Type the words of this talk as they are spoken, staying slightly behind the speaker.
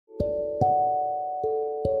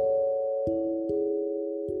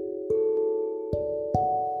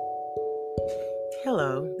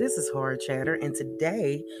This is Horror Chatter, and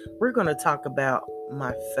today we're going to talk about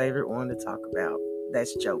my favorite one to talk about.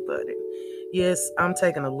 That's Joe Budden. Yes, I'm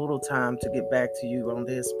taking a little time to get back to you on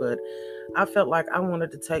this, but I felt like I wanted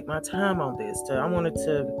to take my time on this. I wanted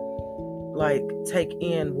to take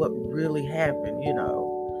in what really happened,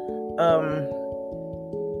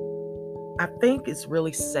 I think it's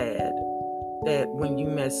really sad that when you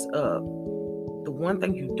mess up, the one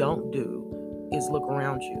thing you don't do is look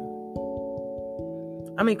around you.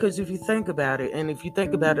 I mean, because if you think about it, and if you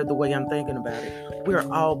think about it the way I'm thinking about it, we're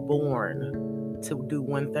all born to do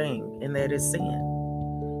one thing, and that is sin.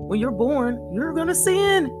 When you're born, you're going to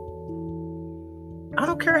sin. I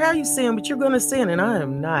don't care how you sin, but you're going to sin, and I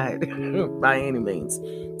am not, by any means,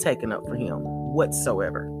 taking up for him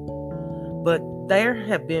whatsoever. But there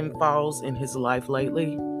have been falls in his life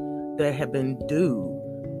lately that have been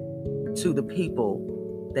due to the people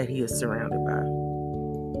that he is surrounded by.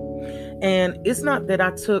 And it's not that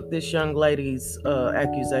I took this young lady's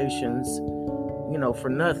accusations, for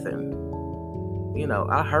nothing.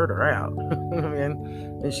 I heard her out.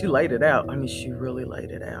 and she laid it out. She really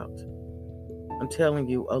laid it out. I'm telling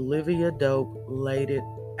you, Olivia Dope laid it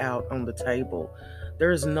out on the table.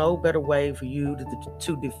 There is no better way for you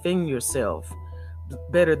to defend yourself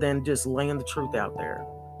better than just laying the truth out there.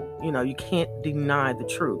 You can't deny the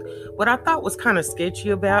truth. What I thought was kind of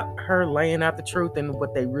sketchy about her laying out the truth and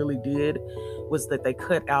what they really did was that they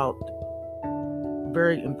cut out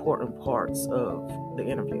very important parts of the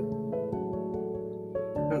interview.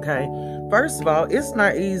 Okay. First of all, it's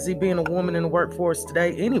not easy being a woman in the workforce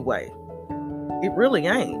today anyway. It really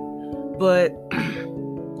ain't. But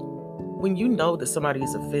when you know that somebody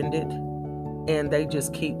is offended and they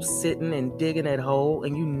just keep sitting and digging that hole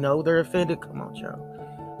and they're offended, come on, Joe.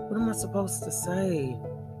 What am I supposed to say?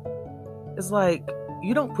 It's like,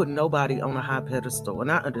 you don't put nobody on a high pedestal.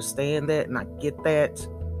 And I understand that and I get that,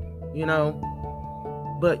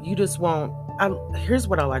 but you just won't. Here's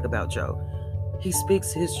what I like about Joe. He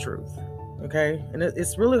speaks his truth. Okay. And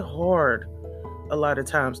it's really hard a lot of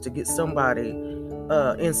times to get somebody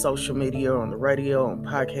in social media or on the radio, on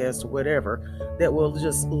podcasts or whatever, that will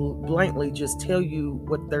just blankly just tell you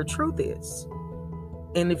what their truth is.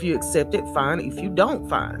 And if you accept it, fine. If you don't,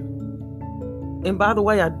 fine. And by the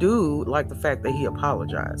way, I do like the fact that he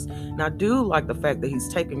apologized. And I do like the fact that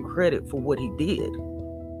he's taking credit for what he did.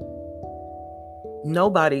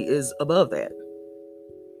 Nobody is above that.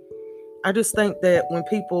 I just think that when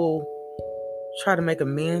people try to make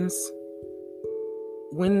amends,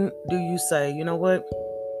 when do you say, you know what?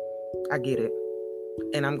 I get it.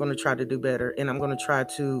 And I'm going to try to do better. And I'm going to try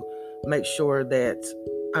to make sure that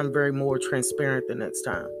I'm very more transparent the next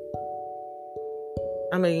time.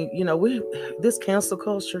 This cancel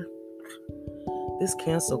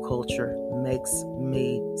culture makes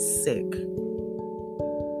me sick.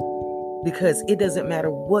 Because it doesn't matter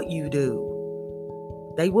what you do.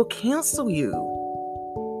 They will cancel you.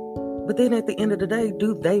 But then at the end of the day,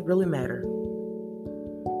 do they really matter?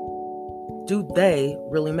 Do they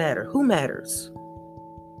really matter? Who matters?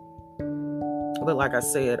 But like I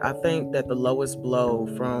said, I think that the lowest blow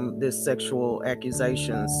from this sexual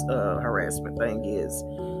accusations harassment thing is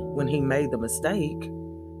when he made the mistake,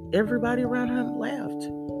 everybody around him laughed.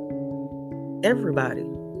 Everybody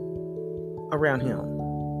around him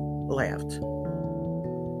laughed.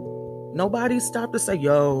 Nobody stopped to say,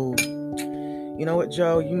 yo, you know what,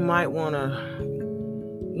 Joe, you might want to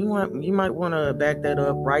back that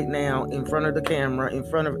up right now in front of the camera, in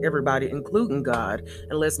front of everybody, including God,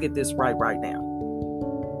 and let's get this right now.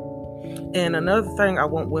 And another thing I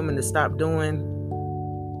want women to stop doing,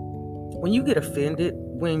 when you get offended,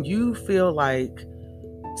 when you feel like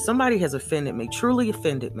somebody has offended me, truly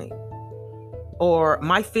offended me, or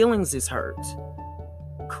my feelings is hurt,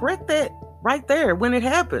 correct that right there when it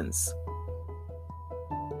happens.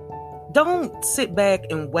 Don't sit back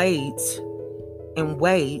and wait, and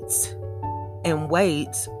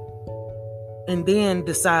then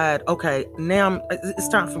decide, okay, now it's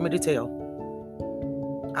time for me to tell.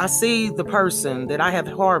 I see the person that I have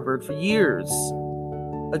harbored for years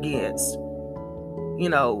against,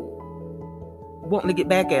 wanting to get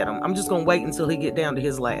back at him. I'm just going to wait until he get down to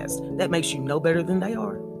his last. That makes you no better than they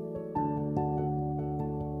are.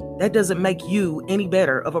 That doesn't make you any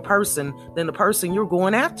better of a person than the person you're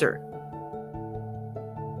going after.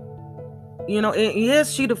 And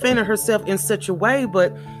yes, she defended herself in such a way,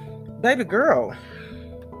 but baby girl,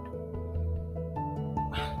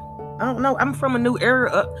 I don't know. I'm from a new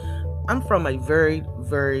era. I'm from a very,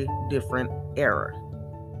 very different era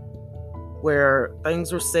where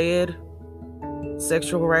things were said,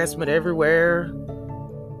 sexual harassment everywhere,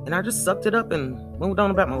 and I just sucked it up and moved on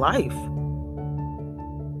about my life.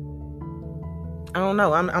 I don't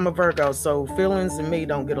know. I'm a Virgo, so feelings and me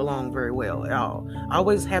don't get along very well at all. I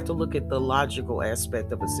always have to look at the logical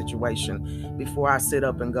aspect of a situation before I sit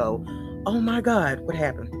up and go, oh my God, what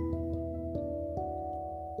happened?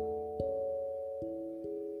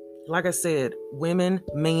 Like I said, women,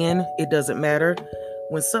 men, it doesn't matter.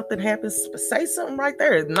 When something happens, say something right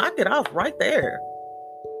there. Knock it off right there.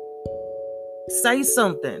 Say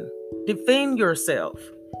something. Defend yourself.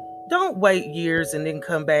 Don't wait years and then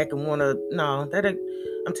come back and want to. No, that ain't,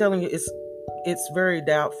 I'm telling you, it's very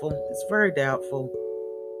doubtful. It's very doubtful.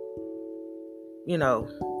 You know,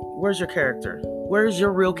 where's your character? Where's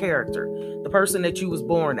your real character? The person that you was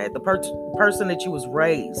born at, the person that you was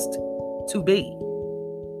raised to be.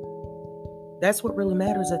 That's what really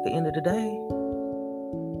matters at the end of the day.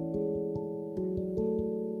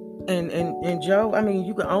 And Joe, I mean,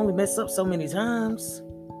 you can only mess up so many times.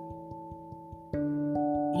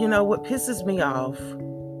 You know, what pisses me off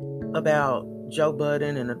about Joe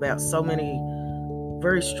Budden and about so many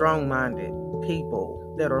very strong-minded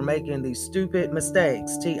people that are making these stupid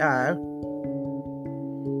mistakes, T.I.,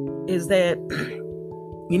 is that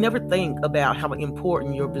you never think about how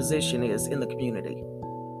important your position is in the community.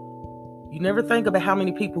 You never think about how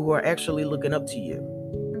many people who are actually looking up to you.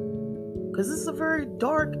 Because this is a very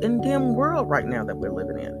dark and dim world right now that we're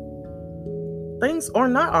living in. Things are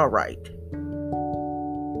not all right.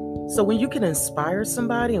 So when you can inspire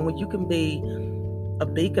somebody and when you can be a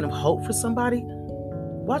beacon of hope for somebody,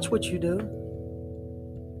 watch what you do.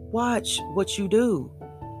 Watch what you do.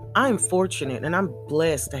 I'm fortunate and I'm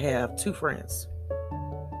blessed to have two friends.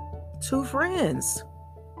 Two friends.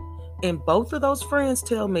 And both of those friends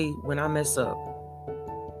tell me when I mess up.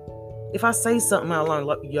 If I say something out loud,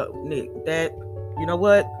 like, yo, Nick, that, you know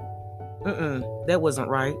what? That wasn't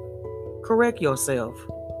right. Correct yourself.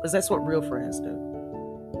 Because that's what real friends do.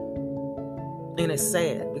 And it's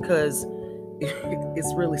sad because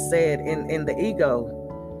it's really sad. And the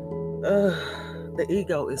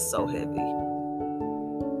ego is so heavy.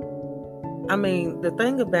 I mean, the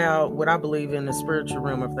thing about what I believe in the spiritual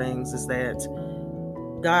realm of things is that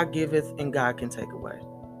God giveth and God can take away.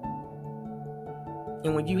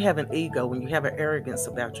 And when you have an ego, when you have an arrogance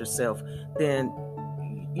about yourself, then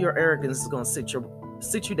your arrogance is going to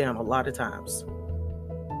sit you down a lot of times.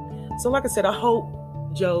 So like I said, I hope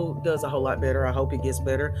Joe does a whole lot better. I hope he gets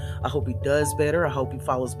better. I hope he does better. I hope he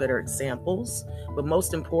follows better examples. But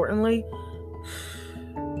most importantly,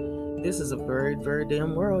 this is a very, very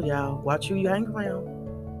damn world, y'all. Watch who you hang around.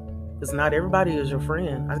 Because not everybody is your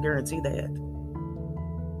friend. I guarantee that.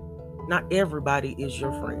 Not everybody is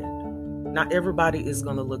your friend. Not everybody is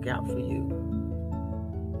going to look out for you.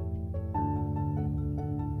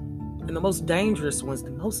 And the most dangerous ones,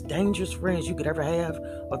 the most dangerous friends you could ever have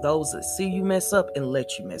are those that see you mess up and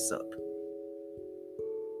let you mess up.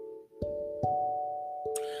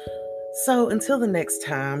 So until the next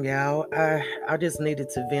time, y'all, I just needed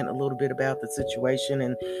to vent a little bit about the situation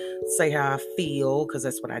and say how I feel, because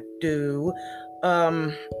that's what I do.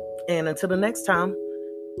 And until the next time,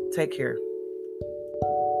 take care.